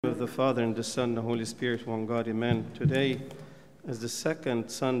of the Father, and the Son, and the Holy Spirit, one God, amen. Today is the second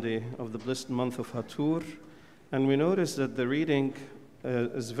Sunday of the blessed month of Hatur, and we notice that the reading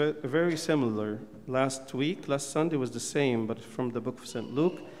is very similar. Last Sunday was the same, but from the book of St.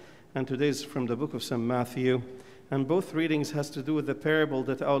 Luke, and today is from the book of St. Matthew. And both readings has to do with the parable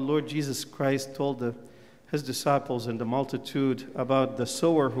that our Lord Jesus Christ told his disciples and the multitude about the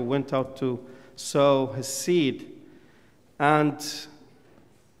sower who went out to sow his seed. And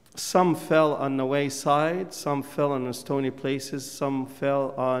some fell on the wayside, some fell on the stony places, some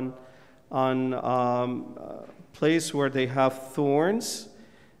fell on place where they have thorns,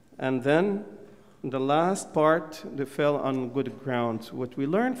 and then the last part, they fell on good ground. What we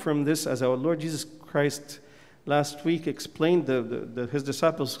learned from this, as our Lord Jesus Christ last week explained, his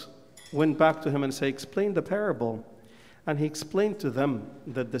disciples went back to him and said, explain the parable. And he explained to them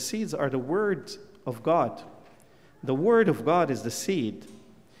that the seeds are the word of God. The word of God is the seed.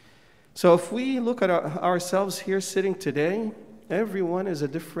 So if we look at ourselves here sitting today, everyone is a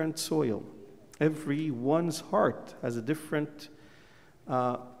different soil. Everyone's heart has a different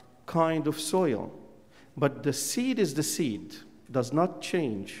kind of soil. But the seed is the seed, does not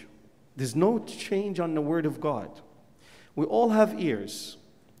change. There's no change on the word of God. We all have ears.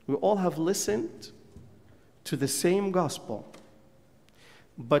 We all have listened to the same gospel.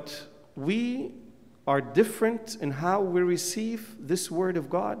 But we are different in how we receive this word of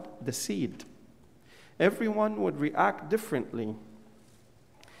God, the seed. Everyone would react differently.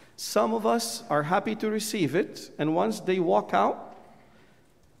 Some of us are happy to receive it, and once they walk out,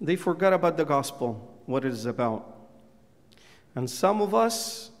 they forgot about the gospel, what it is about. And some of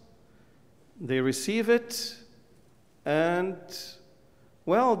us, they receive it, and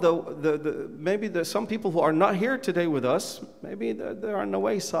well, maybe some people who are not here today with us, maybe they're on the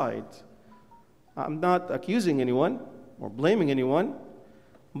wayside. I'm not accusing anyone or blaming anyone,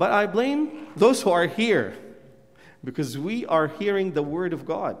 but I blame those who are here because we are hearing the word of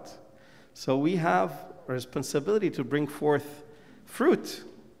God. So we have a responsibility to bring forth fruit.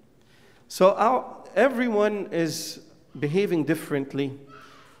 So everyone is behaving differently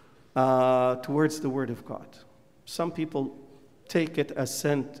towards the word of God. Some people take it as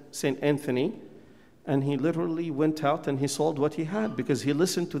Saint Anthony, and he literally went out and he sold what he had because he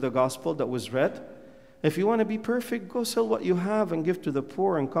listened to the gospel that was read. If you want to be perfect, go sell what you have and give to the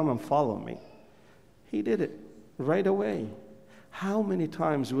poor and come and follow me. He did it right away. How many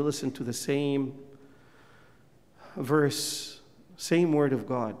times we listen to the same verse, same word of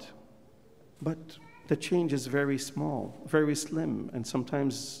God, but the change is very small, very slim, and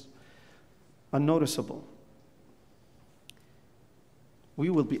sometimes unnoticeable. We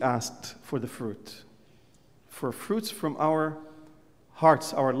will be asked for the fruit, for fruits from our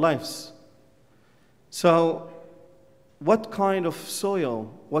hearts, our lives. So, what kind of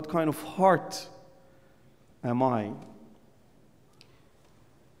soil, what kind of heart am I?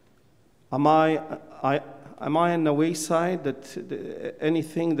 Am I on the wayside that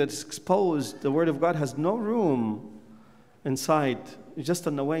anything that's exposed, the word of God has no room inside, it's just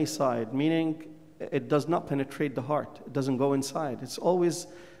on the wayside, meaning it does not penetrate the heart. It doesn't go inside. It's always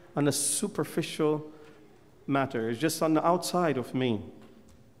on a superficial matter. It's just on the outside of me.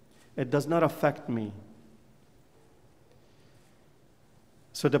 It does not affect me.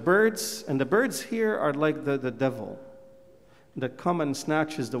 So the birds here are like the devil that come and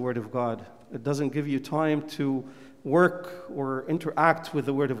snatches the word of God. It doesn't give you time to work or interact with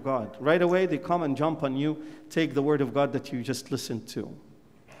the word of God. Right away, they come and jump on you, take the word of God that you just listened to.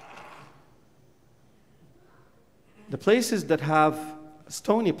 The places that have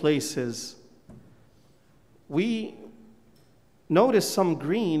stony places, we notice some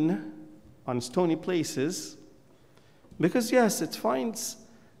green on stony places because, yes, it finds,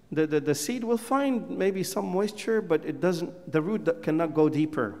 the seed will find maybe some moisture, but it doesn't, the root cannot go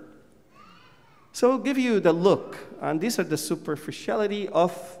deeper. So it'll give you the look, and these are the superficiality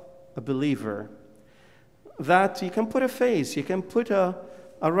of a believer, that you can put a face, you can put a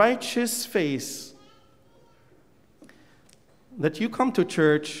righteous face, that you come to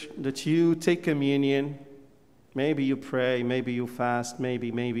church, that you take communion, maybe you pray, maybe you fast,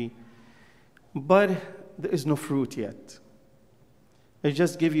 maybe, but there is no fruit yet. It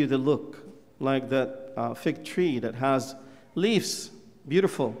just gives you the look, like that fig tree that has leaves,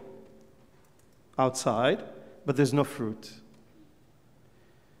 beautiful, outside, but there's no fruit.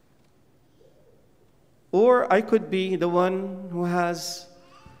 Or I could be the one who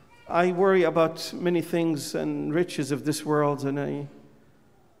I worry about many things and riches of this world,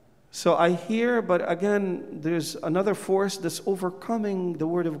 so I hear, but again, there's another force that's overcoming the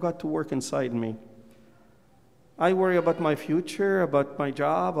word of God to work inside me. I worry about my future, about my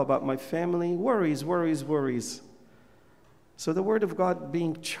job, about my family. Worries, worries, worries. So the Word of God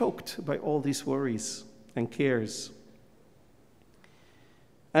being choked by all these worries and cares.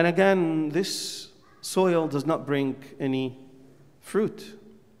 And again, this soil does not bring any fruit.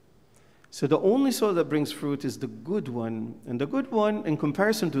 So the only soil that brings fruit is the good one. And the good one, in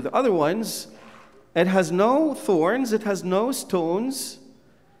comparison to the other ones, it has no thorns, it has no stones,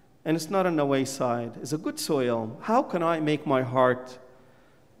 and it's not on the wayside. It's a good soil. How can I make my heart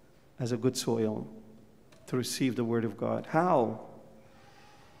as a good soil to receive the Word of God? How?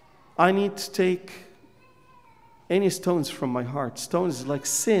 I need to take any stones from my heart. Stones like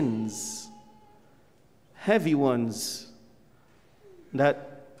sins, heavy ones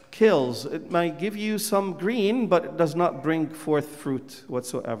that kills. It might give you some green, but it does not bring forth fruit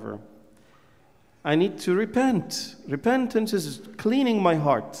whatsoever. I need to repent. Repentance is cleaning my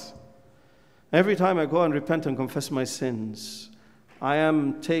heart. Every time I go and repent and confess my sins, I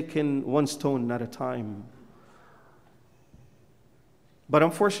am taking one stone at a time. But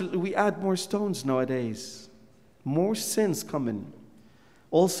unfortunately, we add more stones nowadays. More sins coming,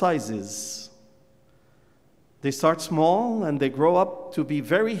 all sizes. They start small and they grow up to be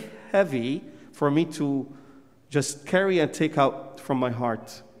very heavy for me to just carry and take out from my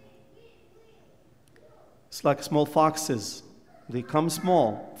heart. It's like small foxes. They come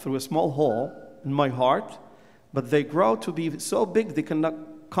small through a small hole in my heart, but they grow to be so big they cannot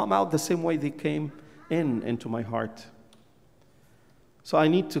come out the same way they came into my heart. So I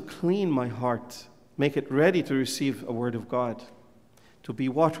need to clean my heart, make it ready to receive a word of God, to be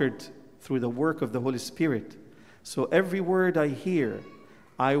watered through the work of the Holy Spirit. So every word I hear,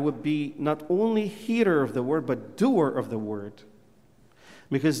 I would be not only hearer of the word, but doer of the word.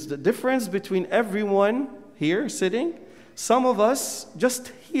 Because the difference between everyone here sitting, some of us just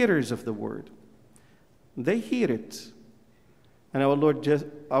hearers of the word. They hear it. And our Lord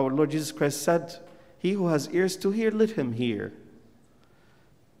Jesus Christ said, "He who has ears to hear, let him hear."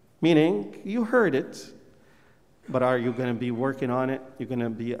 Meaning, you heard it, but are you going to be working on it? You're going to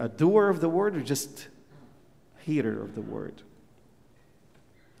be a doer of the word or just hearer of the word?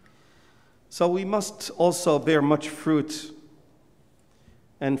 So we must also bear much fruit.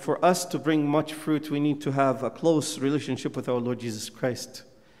 And for us to bring much fruit, we need to have a close relationship with our Lord Jesus Christ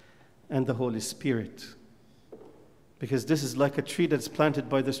and the Holy Spirit. Because this is like a tree that's planted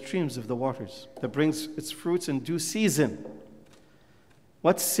by the streams of the waters, that brings its fruits in due season.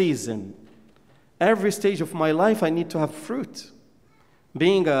 What season? Every stage of my life, I need to have fruit.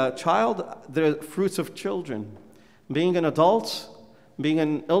 Being a child, there are fruits of children. Being an adult, being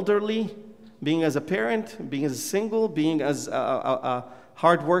an elderly, being as a parent, being as a single, being as a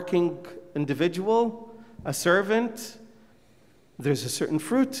hardworking individual, a servant, there's a certain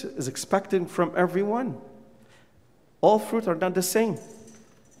fruit is expected from everyone. All fruit are not the same,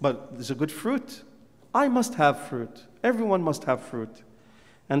 but there's a good fruit. I must have fruit. Everyone must have fruit.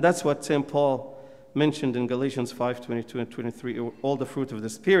 And that's what St. Paul mentioned in Galatians 5:22 and 23, all the fruit of the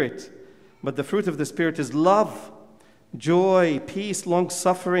Spirit. But the fruit of the Spirit is love, joy, peace,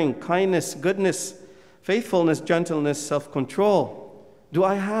 long-suffering, kindness, goodness, faithfulness, gentleness, self-control. Do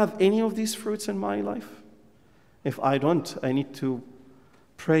I have any of these fruits in my life? If I don't, I need to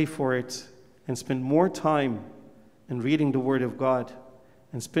pray for it and spend more time in reading the Word of God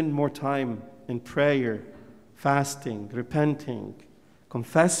and spend more time in prayer, fasting, repenting,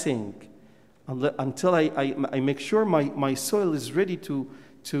 confessing, until I make sure my soil is ready to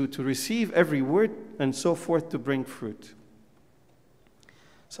receive every word and so forth to bring fruit.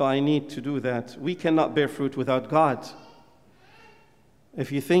 So I need to do that. We cannot bear fruit without God. If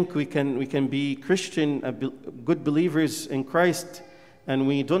you think we can be Christian, good believers in Christ, and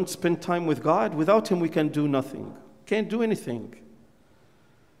we don't spend time with God, without Him we can do nothing. Can't do anything.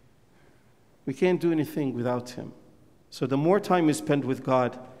 We can't do anything without Him. So the more time you spend with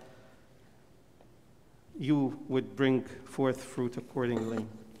God, you would bring forth fruit accordingly.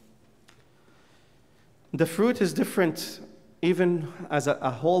 The fruit is different even as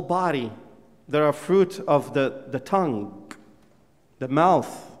a whole body. There are fruit of the tongue, the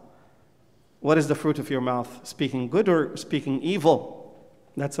mouth. What is the fruit of your mouth? Speaking good or speaking evil?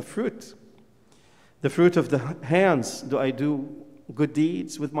 That's a fruit. The fruit of the hands. Do I do good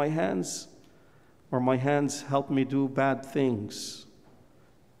deeds with my hands? Or my hands help me do bad things?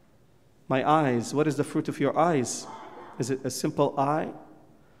 My eyes. What is the fruit of your eyes? Is it a simple eye?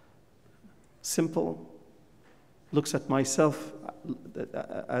 Simple. Looks at myself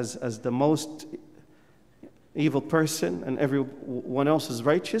as the most evil person and everyone else is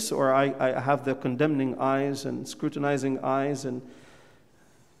righteous? Or I have the condemning eyes and scrutinizing eyes and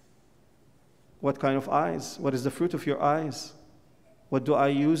What kind of eyes? What is the fruit of your eyes? What do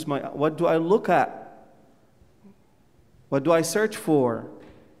I look at? What do I search for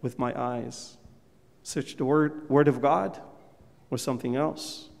with my eyes? Search the word of God or something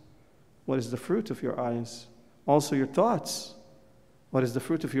else? What is the fruit of your eyes? Also your thoughts. What is the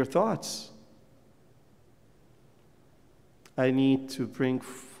fruit of your thoughts? I need to bring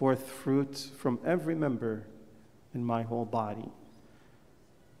forth fruit from every member in my whole body.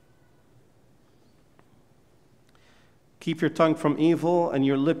 Keep your tongue from evil and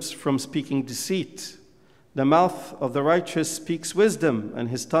your lips from speaking deceit. The mouth of the righteous speaks wisdom, and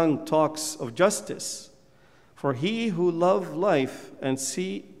his tongue talks of justice. For he who loves life and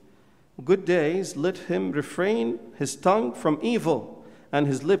see good days, let him refrain his tongue from evil and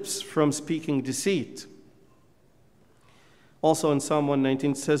his lips from speaking deceit. Also in Psalm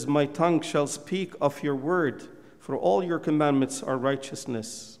 119 it says, my tongue shall speak of your word, for all your commandments are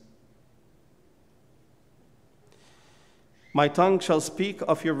righteousness. My tongue shall speak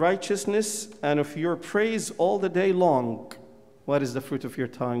of your righteousness and of your praise all the day long. What is the fruit of your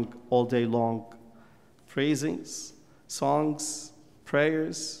tongue all day long? Praisings, songs,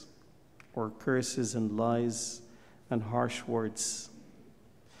 prayers, or curses and lies and harsh words.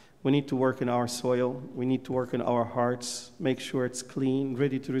 We need to work in our soil. We need to work in our hearts. Make sure it's clean,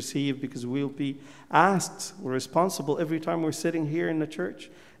 ready to receive, because we'll be asked. We're responsible every time we're sitting here in the church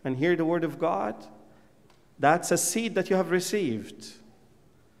and hear the word of God. That's a seed that you have received.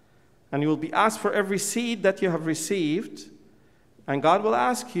 And you will be asked for every seed that you have received. And God will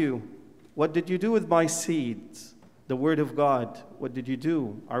ask you, what did you do with my seeds? The word of God, what did you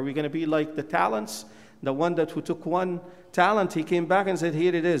do? Are we going to be like the talents? The one who took 1 talent, he came back and said,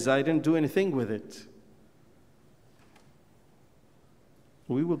 here it is, I didn't do anything with it.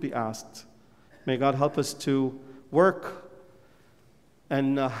 We will be asked. May God help us to work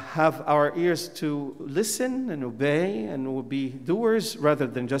and have our ears to listen and obey, and will be doers rather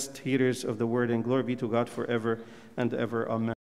than just hearers of the word. And glory be to God forever and ever. Amen.